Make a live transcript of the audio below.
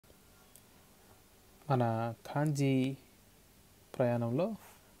మన కాంజీ ప్రయాణంలో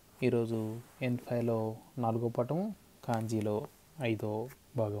ఈరోజు N5లో 4వ పాఠము, కాంజీలో 5వ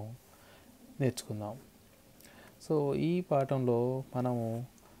భాగం నేర్చుకుందాం. సో ఈ పాఠంలో మనము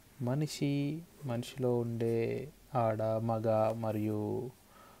మనిషిలో ఉండే ఆడ, మగ మరియు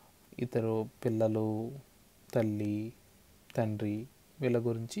ఇతరు పిల్లలు, తల్లి, తండ్రి వీళ్ళ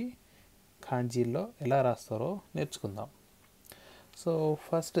గురించి కాంజీల్లో ఎలా రాస్తారో నేర్చుకుందాం. సో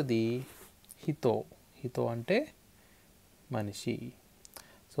ఫస్ట్ది హితో అంటే మనిషి.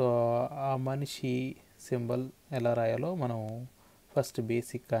 సో ఆ మనిషి సింబల్ ఎలా రాయాలో మనం ఫస్ట్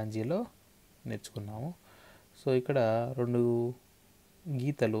బేసిక్ కాంజీలో నేర్చుకున్నాము. సో ఇక్కడ 2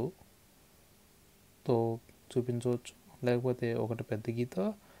 గీతలుతో చూపించవచ్చు, లేకపోతే ఒకటి పెద్ద గీత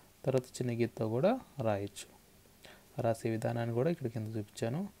తర్వాత చిన్న గీతతో కూడా రాయొచ్చు. రాసే విధానాన్ని కూడా ఇక్కడ కింద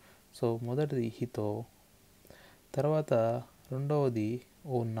చూపించాను. సో మొదటిది హితో, తర్వాత రెండవది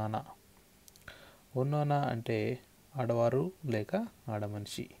ఓన్నానా అంటే ఆడవారు లేక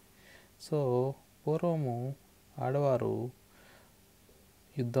ఆడమనిషి. సో పూర్వము ఆడవారు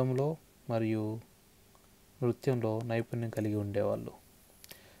యుద్ధంలో మరియు నృత్యంలో నైపుణ్యం కలిగి ఉండేవాళ్ళు.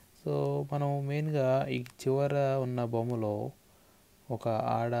 సో మనం మెయిన్గా ఈ చివర ఉన్న బొమ్మలో ఒక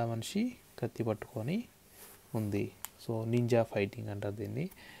ఆడ మనిషి కత్తి పట్టుకొని ఉంది. సో నింజా ఫైటింగ్ అంటారు దీన్ని.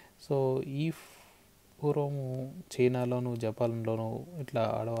 సో ఈ పూర్వము చైనాలోను, జపాన్లోను ఇట్లా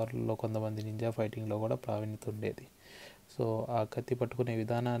ఆడవాళ్ళలో కొంతమంది నింజా ఫైటింగ్లో కూడా ప్రావీణ్యత ఉండేది. సో ఆ కత్తి పట్టుకునే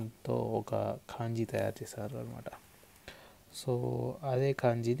విధానంతో ఒక కాంజీ తయారు చేశారు అనమాట. సో అదే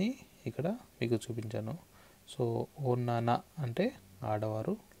కాంజీని ఇక్కడ మీకు చూపించాను. సో ఓన్నానా అంటే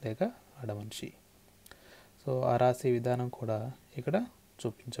ఆడవారు లేక ఆడమనిషి. సో ఆ రాసే విధానం కూడా ఇక్కడ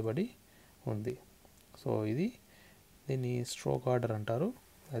చూపించబడి ఉంది. సో దీన్ని స్ట్రోక్ ఆర్డర్ అంటారు,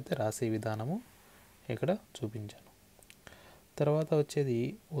 అయితే రాసే విధానము ఇక్కడ చూపించాను. తర్వాత వచ్చేది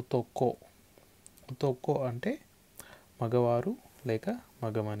ఉతొక్కో అంటే మగవారు లేక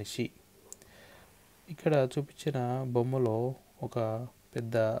మగ మనిషి. ఇక్కడ చూపించిన బొమ్మలో ఒక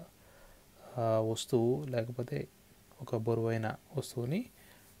పెద్ద వస్తువు లేకపోతే ఒక బరువైన వస్తువుని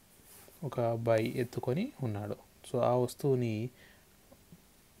ఒక అబ్బాయి ఎత్తుకొని ఉన్నాడు. సో ఆ వస్తువుని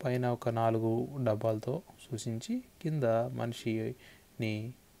పైన ఒక 4 డబ్బాలతో సూచించి కింద మనిషిని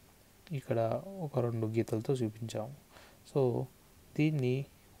ఇక్కడ ఒక 2 గీతలతో చూపించాము. సో దీన్ని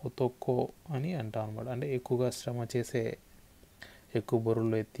ఉతొక్కో అని అంటాం అన్నమాట. అంటే ఎక్కువ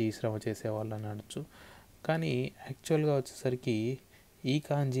బరువులు ఎత్తి శ్రమ చేసే వాళ్ళు అని అనొచ్చు. కానీ యాక్చువల్గా వచ్చేసరికి ఈ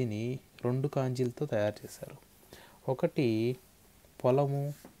కాంజీని 2 కాంజీలతో తయారు చేశారు. ఒకటి పొలము,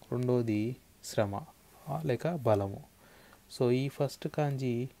 రెండోది శ్రమ లేక బలము. సో ఈ ఫస్ట్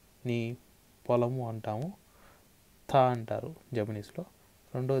కాంజీని పొలము అంటాము, అంటారు జపనీస్లో.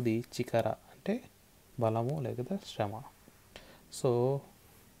 రెండోది చికర అంటే బలము లేకపోతే శ్రమ. సో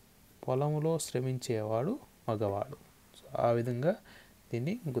పొలములో శ్రమించేవాడు మగవాడు. సో ఆ విధంగా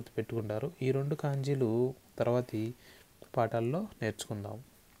దీన్ని గుర్తుపెట్టుకుంటారు. ఈ 2 కాంజీలు తర్వాతి పాఠాల్లో నేర్చుకుందాం.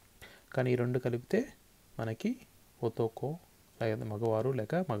 కానీ ఈ 2 కలిపితే మనకి ఒతోకో లేదా మగవారు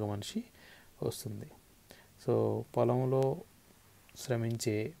లేక మగ మనిషి వస్తుంది. సో పొలంలో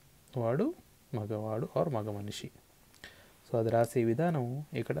శ్రమించేవాడు మగవాడు ఆర్ మగ మనిషి. సో అది రాసే విధానం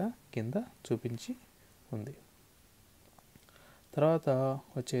ఇక్కడ కింద చూపించి ఉంది. తర్వాత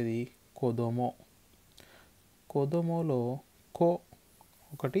వచ్చేది కోదోమోలో కో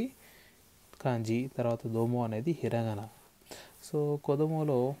ఒకటి కాంజీ, తర్వాత దోమో అనేది హిరగన. సో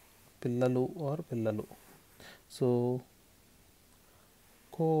కోదోమోలో పిల్లలు. సో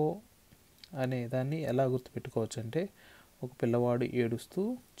కో అనే దాన్ని ఎలా గుర్తుపెట్టుకోవచ్చు అంటే ఒక పిల్లవాడు ఏడుస్తూ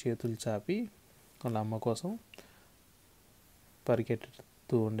చేతులు చాపి వాళ్ళ అమ్మ కోసం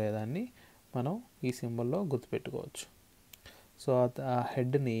పరిగెత్తుతూ ఉండేదాన్ని మనం ఈ సింబల్లో గుర్తుపెట్టుకోవచ్చు. సో ఆ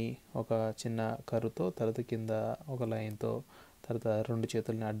హెడ్ని ఒక చిన్న కర్రుతో, తర్వాత కింద ఒక లైన్తో, తర్వాత 2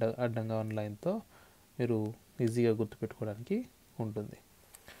 చేతులని అడ్డంగా ఉన్న లైన్తో మీరు ఈజీగా గుర్తుపెట్టుకోవడానికి ఉంటుంది.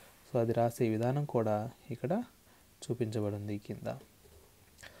 సో అది రాసే విధానం కూడా ఇక్కడ చూపించబడింది కింద.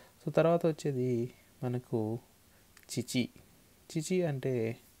 సో తర్వాత వచ్చేది మనకు చిచి అంటే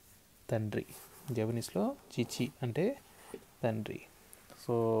తండ్రి. జపనీస్లో చిచి అంటే తండ్రి.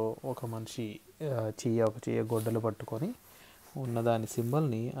 సో ఒక మనిషి ఒక చెయ్య గొడ్డలు పట్టుకొని ఉన్నదాని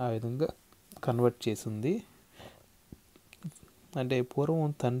సింబల్ని ఆ విధంగా కన్వర్ట్ చేసింది. అంటే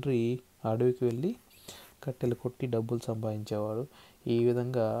పూర్వం తండ్రి అడవికి వెళ్ళి కట్టెలు కొట్టి డబ్బులు సంపాదించేవాడు. ఈ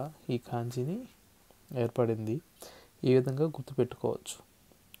విధంగా ఈ కాంజీని ఏర్పడింది. ఈ విధంగా గుర్తుపెట్టుకోవచ్చు.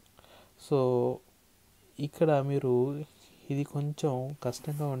 సో ఇక్కడ మీరు ఇది కొంచెం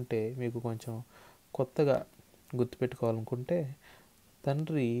కష్టంగా ఉంటే, మీకు కొంచెం కొత్తగా గుర్తుపెట్టుకోవాలనుకుంటే,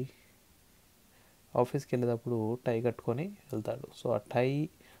 తండ్రి ఆఫీస్కి వెళ్ళేటప్పుడు టై కట్టుకొని వెళ్తాడు. సో ఆ టై,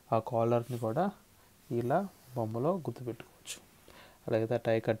 ఆ కాలర్ని కూడా ఇలా బొమ్మలో గుర్తుపెట్టుకోవచ్చు. అలాగే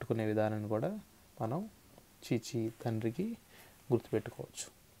టై కట్టుకునే విధానాన్ని కూడా మనం చీచి తండ్రికి గుర్తుపెట్టుకోవచ్చు.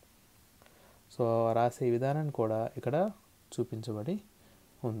 సో రాసే విధానాన్ని కూడా ఇక్కడ చూపించబడి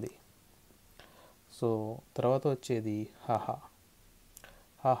ఉంది. సో తర్వాత వచ్చేది హాహా.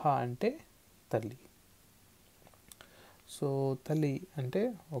 హాహా అంటే తల్లి. సో తల్లి అంటే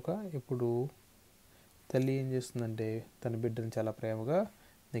ఇప్పుడు తల్లి ఏం చేస్తుందంటే తన బిడ్డను చాలా ప్రేమగా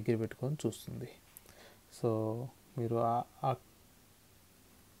దగ్గర పెట్టుకొని చూస్తుంది. సో మీరు ఆ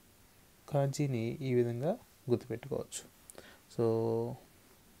కాంజీని ఈ విధంగా గుర్తుపెట్టుకోవచ్చు. సో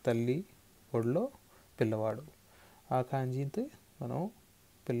తల్లి ఒడిలో పిల్లవాడు, ఆ కాంజీతో మనం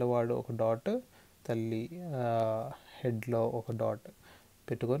పిల్లవాడు ఒక డాట్, తల్లి హెడ్లో ఒక డాట్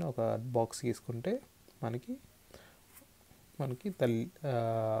పెట్టుకొని ఒక బాక్స్ గీసుకుంటే మనకి తల్లి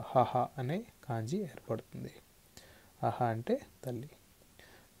హాహా అనే కాంజీ ఏర్పడుతుంది. హాహా అంటే తల్లి.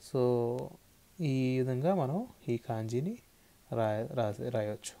 సో ఈ విధంగా మనం ఈ కాంజీని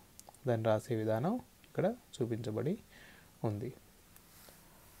రాయవచ్చు. దాన్ని రాసే విధానం ఇక్కడ చూపించబడి ఉంది.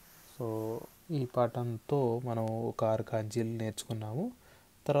 సో ఈ పాఠంతో మనం ఒక 6 కాంజీలు నేర్చుకున్నాము.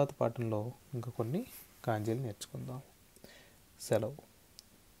 తర్వాత పాఠంలో ఇంకా కొన్ని కాంజీలు నేర్చుకుందాం. సెలవు.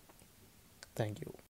 Thank you.